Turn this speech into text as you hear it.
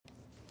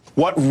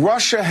What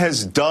Russia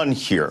has done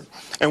here,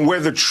 and where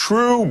the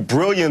true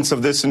brilliance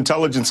of this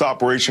intelligence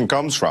operation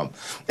comes from,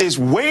 is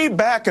way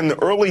back in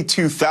the early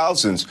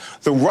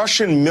 2000s, the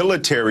Russian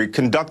military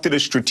conducted a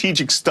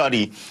strategic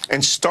study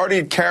and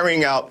started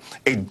carrying out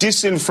a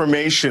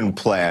disinformation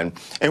plan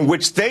in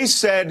which they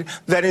said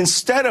that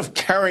instead of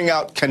carrying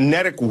out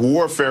kinetic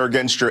warfare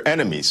against your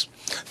enemies,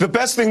 the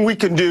best thing we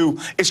can do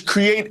is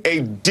create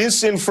a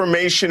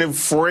disinformation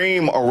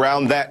frame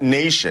around that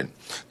nation,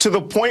 to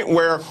the point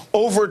where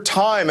over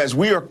time, as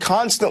we are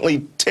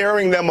constantly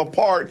tearing them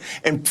apart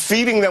and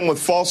feeding them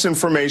with false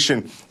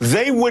information,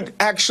 they would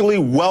actually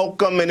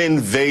welcome an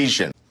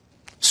invasion.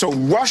 So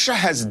Russia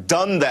has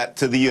done that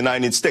to the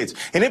United States,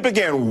 and it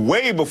began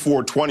way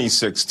before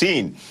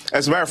 2016.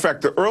 As a matter of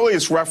fact, the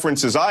earliest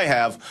references I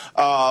have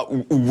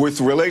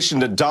with relation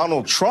to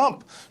Donald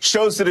Trump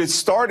shows that it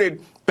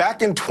started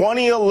back in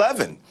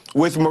 2011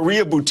 with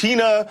Maria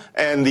Butina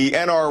and the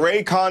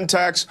NRA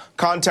contacts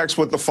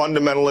with the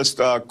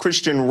fundamentalist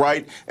Christian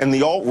right and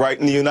the alt-right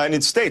in the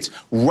United States.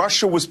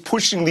 Russia was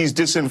pushing these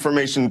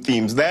disinformation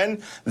themes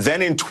then.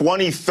 Then in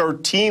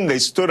 2013, they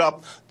stood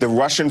up the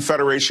Russian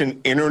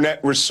Federation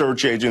Internet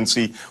Research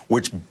Agency,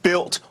 which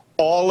built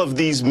all of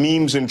these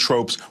memes and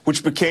tropes,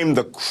 which became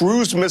the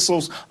cruise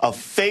missiles of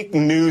fake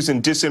news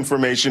and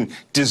disinformation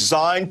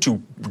designed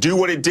to do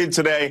what it did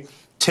today: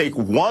 take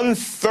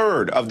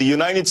 1/3 of the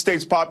United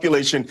States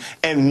population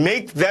and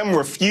make them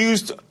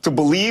refuse to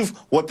believe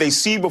what they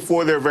see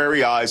before their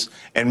very eyes,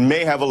 and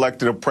may have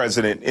elected a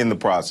president in the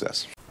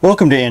process.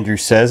 Welcome to Andrew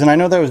Says, and I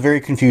know that was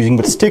very confusing,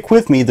 but stick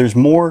with me, there's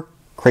more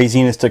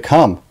craziness to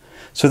come.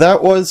 So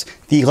that was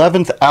the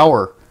 11th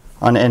hour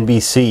on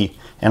NBC,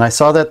 and I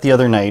saw that the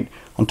other night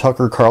on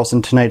Tucker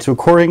Carlson Tonight. So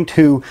according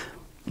to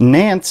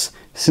Nance,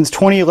 since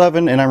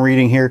 2011, and I'm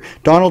reading here,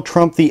 Donald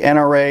Trump, the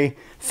NRA,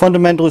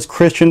 fundamentalist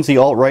Christians, the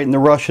alt-right, and the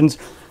Russians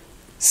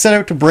set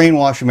out to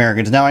brainwash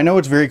Americans. Now, I know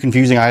it's very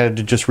confusing. I had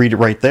to just read it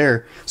right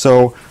there.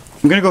 So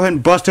I'm going to go ahead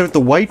and bust out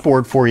the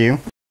whiteboard for you.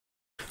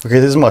 Okay,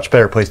 this is a much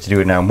better place to do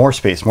it now. More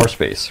space, more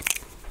space.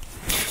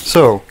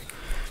 So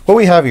what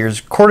we have here is,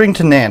 according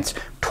to Nance,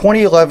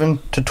 2011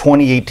 to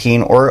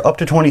 2018, or up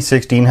to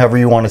 2016, however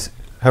you want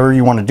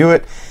to do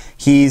it,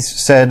 he's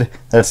said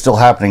that it's still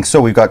happening.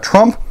 So we've got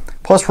Trump,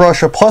 plus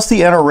Russia, plus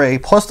the NRA,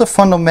 plus the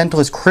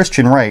fundamentalist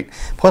Christian right,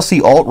 plus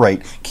the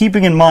alt-right,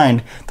 keeping in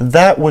mind that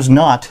that was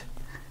not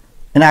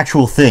an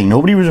actual thing.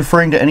 Nobody was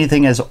referring to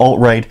anything as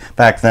alt-right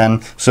back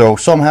then, so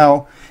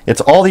somehow it's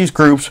all these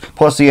groups,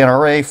 plus the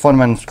NRA,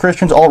 fundamentalist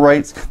Christians,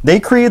 alt-rights. They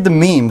created the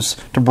memes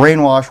to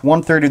brainwash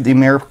 1/3 of the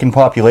American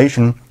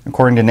population,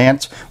 according to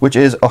Nance, which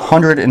is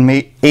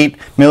 108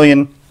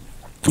 million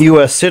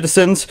U.S.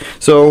 citizens.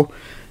 So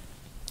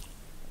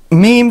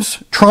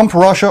memes, Trump,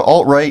 Russia,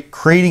 alt-right,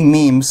 creating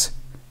memes,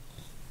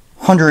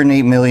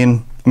 108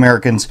 million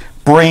Americans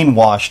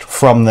brainwashed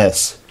from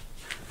this.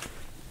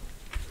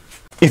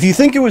 If you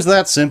think it was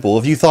that simple,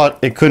 if you thought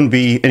it couldn't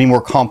be any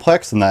more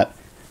complex than that,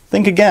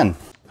 think again.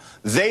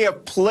 They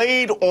have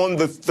played on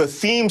the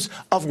themes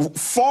of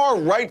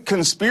far-right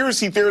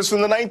conspiracy theorists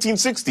from the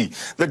 1960s.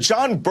 The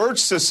John Birch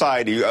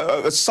Society,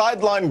 a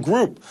sideline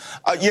group,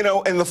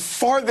 in the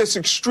farthest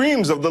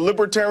extremes of the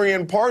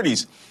libertarian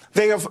parties.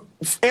 They have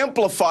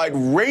amplified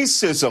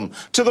racism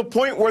to the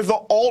point where the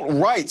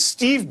alt-right,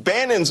 Steve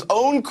Bannon's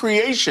own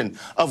creation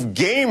of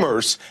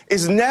Gamers,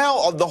 is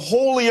now the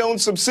wholly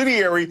owned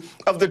subsidiary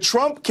of the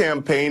Trump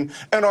campaign,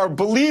 and are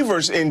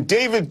believers in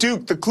David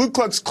Duke, the Ku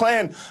Klux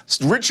Klan,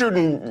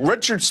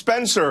 Richard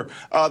Spencer,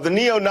 the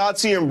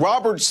neo-Nazi, and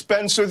Robert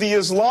Spencer, the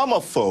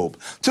Islamophobe,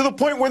 to the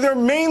point where they're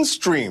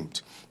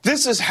mainstreamed.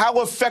 This is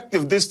how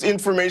effective this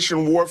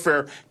information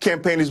warfare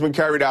campaign has been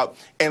carried out.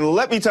 And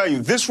let me tell you,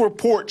 this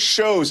report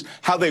shows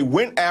how they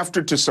went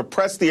after to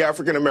suppress the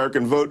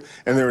African-American vote.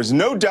 And there is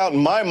no doubt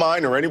in my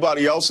mind, or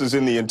anybody else's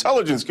in the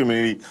intelligence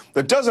community,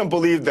 that doesn't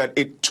believe that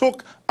it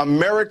took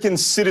American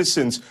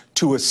citizens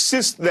to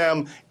assist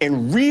them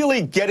in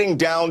really getting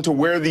down to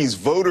where these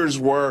voters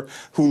were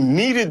who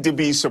needed to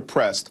be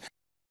suppressed.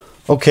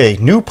 Okay,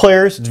 new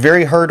players, it's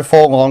very hard to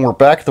follow along. We're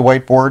back at the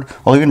whiteboard.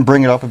 I'll even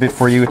bring it up a bit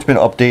for you. It's been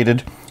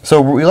updated. So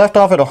we left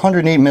off at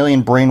 108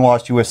 million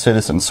brainwashed U.S.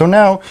 citizens. So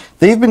now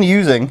they've been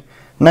using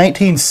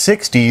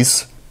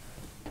 1960s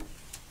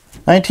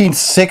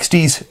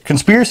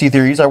conspiracy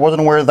theories. I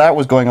wasn't aware that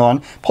was going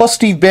on. Plus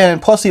Steve Bannon,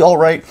 plus the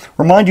alt-right.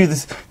 Remind you,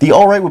 the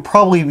alt-right would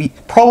probably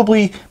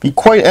be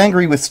quite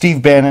angry with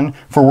Steve Bannon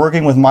for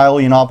working with Milo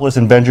Yiannopoulos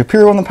and Ben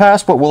Shapiro in the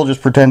past, but we'll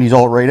just pretend he's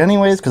alt-right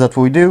anyways, because that's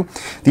what we do.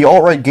 The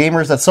alt-right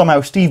gamers that somehow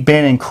Steve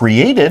Bannon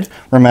created,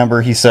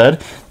 remember he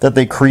said that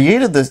they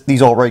created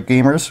these alt-right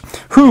gamers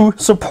who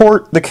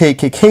support the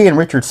KKK and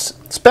Richard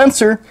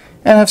Spencer,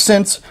 and have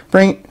since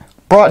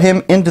brought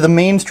him into the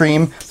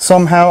mainstream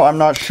somehow. I'm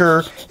not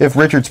sure if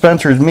Richard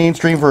Spencer is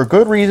mainstream for a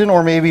good reason,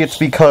 or maybe it's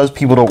because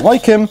people don't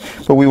like him,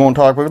 but we won't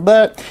talk about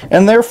that.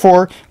 And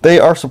therefore,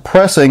 they are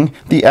suppressing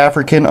the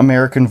African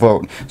American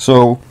vote.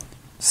 So,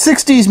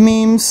 60s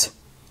memes,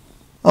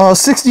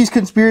 60s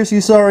conspiracy,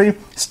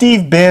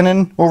 Steve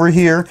Bannon over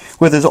here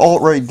with his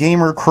alt-right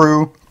gamer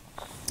crew,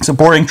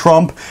 supporting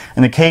Trump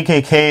and the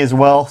KKK as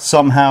well,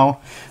 somehow.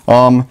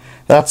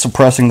 That's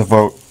suppressing the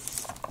vote.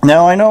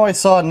 Now, I know I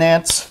saw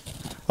Nance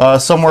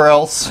somewhere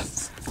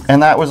else,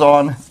 and that was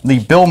on the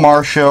Bill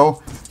Maher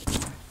show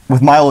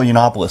with Milo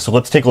Yiannopoulos. So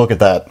let's take a look at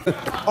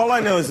that. All I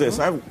know is this.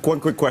 I have one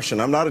quick question.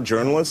 I'm not a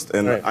journalist,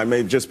 and I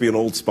may just be an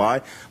old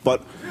spy,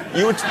 but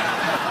you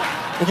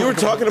were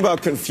talking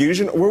about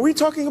confusion. Were we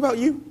talking about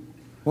you?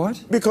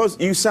 What? Because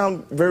you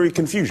sound very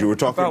confused. You were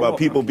talking about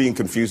people being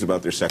confused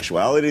about their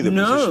sexuality, their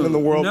position in the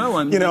world. No,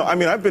 you know, I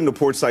mean, I've been to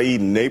Port Said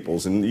in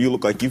Naples, and you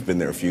look like you've been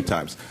there a few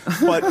times.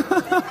 But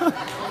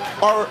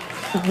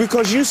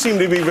because you seem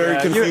to be very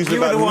confused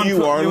about who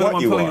you are and what you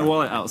are. You were the one pulling your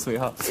wallet out,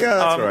 sweetheart. Yeah,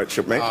 that's all right,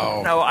 shipmate.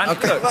 Oh. No, I'm...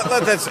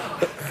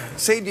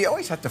 See, do you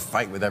always have to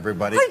fight with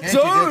everybody? I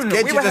don't!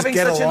 We were having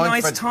such a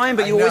nice time,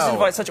 but you always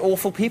invite such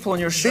awful people on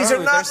your show. These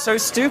are not... They're so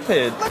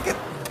stupid. Look at...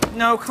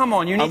 No, come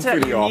on. You need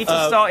to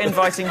start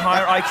inviting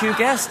higher IQ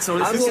guests. Or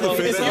Your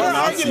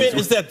argument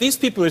is that these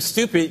people are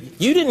stupid.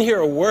 You didn't hear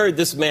a word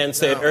this man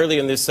said early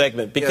in this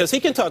segment because he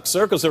can talk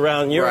circles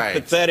around your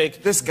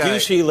pathetic,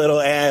 douchey little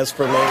ass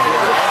for me.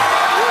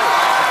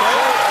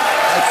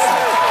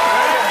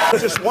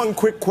 Just one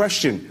quick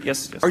question.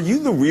 Yes. Are you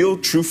the real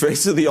true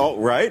face of the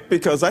alt-right?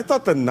 Because I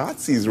thought the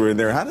Nazis were in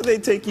there. How did they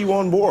take you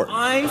on board?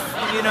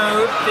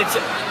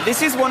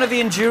 This is one of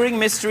the enduring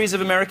mysteries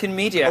of American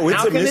media. Oh, it's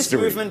How a can mystery.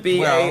 this movement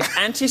be a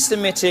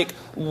anti-Semitic,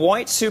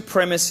 white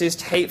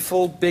supremacist,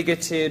 hateful,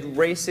 bigoted,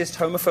 racist,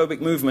 homophobic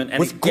movement, and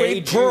with a gay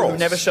great Jew pearls who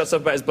never shuts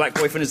up about his black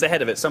boyfriend is the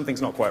head of it?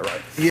 Something's not quite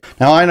right.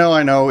 Now,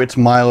 I know, it's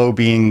Milo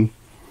being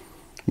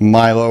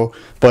Milo,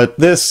 but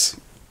this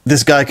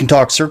guy can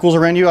talk circles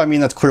around you. I mean,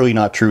 that's clearly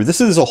not true.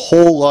 This is a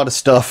whole lot of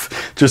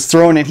stuff just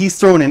thrown in. He's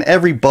thrown in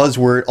every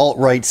buzzword,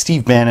 alt-right,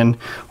 Steve Bannon,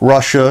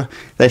 Russia,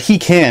 that he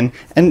can,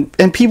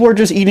 and people are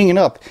just eating it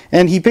up.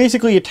 And he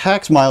basically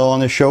attacks Milo on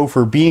the show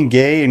for being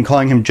gay and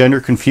calling him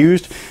gender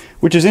confused,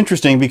 which is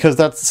interesting because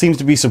that seems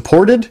to be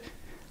supported.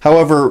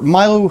 However,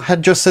 Milo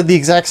had just said the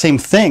exact same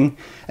thing,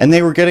 and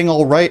they were getting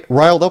all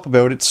riled up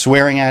about it,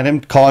 swearing at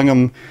him, calling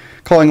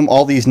him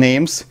all these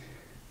names.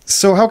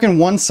 So how can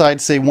one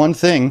side say one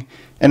thing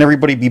and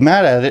everybody be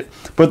mad at it,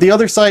 but the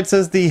other side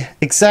says the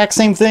exact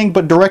same thing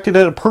but directed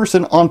at a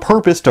person on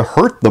purpose to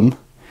hurt them?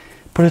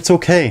 But it's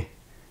okay.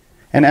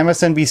 And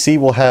MSNBC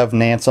will have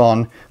Nance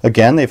on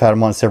again. They've had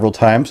him on several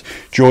times.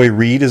 Joy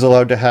Reid is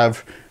allowed to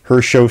have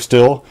her show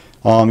still,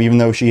 even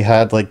though she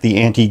had like the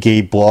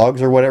anti-gay blogs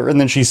or whatever, and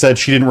then she said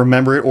she didn't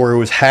remember it or it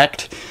was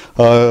hacked.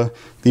 My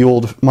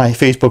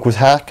Facebook was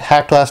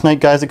hacked last night,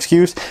 guys,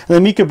 excuse. And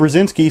then Mika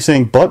Brzezinski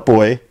saying butt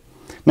boy.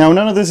 Now,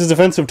 none of this is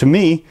offensive to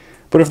me,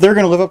 but if they're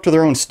going to live up to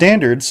their own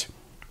standards,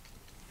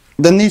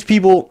 then these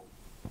people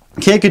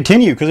can't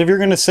continue. Because if you're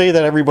going to say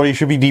that everybody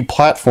should be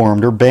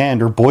deplatformed or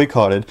banned or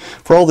boycotted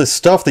for all this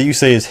stuff that you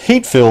say is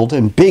hate-filled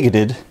and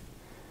bigoted,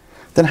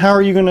 then how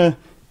are you going to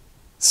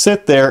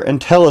sit there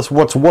and tell us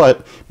what's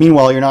what,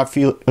 meanwhile you're not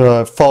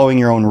following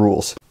your own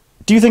rules?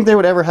 Do you think they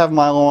would ever have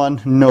Milo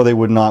on? No, they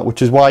would not,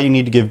 which is why you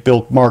need to give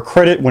Bill Maher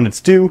credit when it's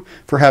due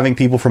for having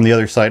people from the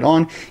other side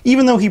on,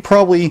 even though he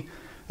probably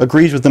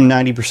agrees with them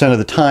 90% of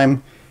the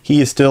time. He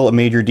is still a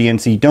major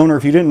DNC donor.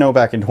 If you didn't know,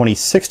 back in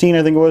 2016,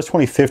 I think it was,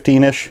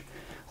 2015-ish,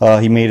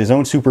 he made his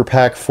own super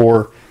PAC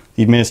for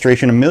the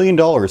administration, $1 million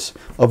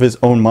of his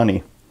own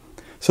money.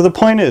 So the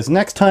point is,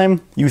 next time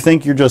you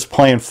think you're just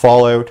playing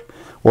Fallout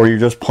or you're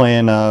just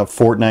playing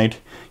Fortnite,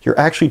 you're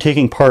actually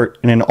taking part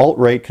in an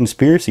alt-right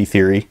conspiracy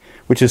theory,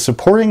 which is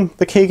supporting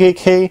the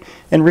KKK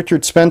and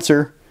Richard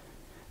Spencer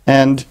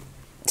and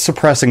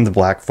suppressing the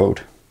black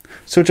vote.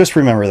 So just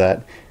remember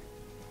that.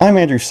 I'm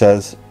Andrew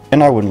Says,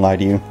 and I wouldn't lie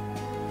to you.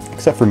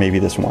 Except for maybe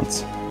this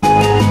once.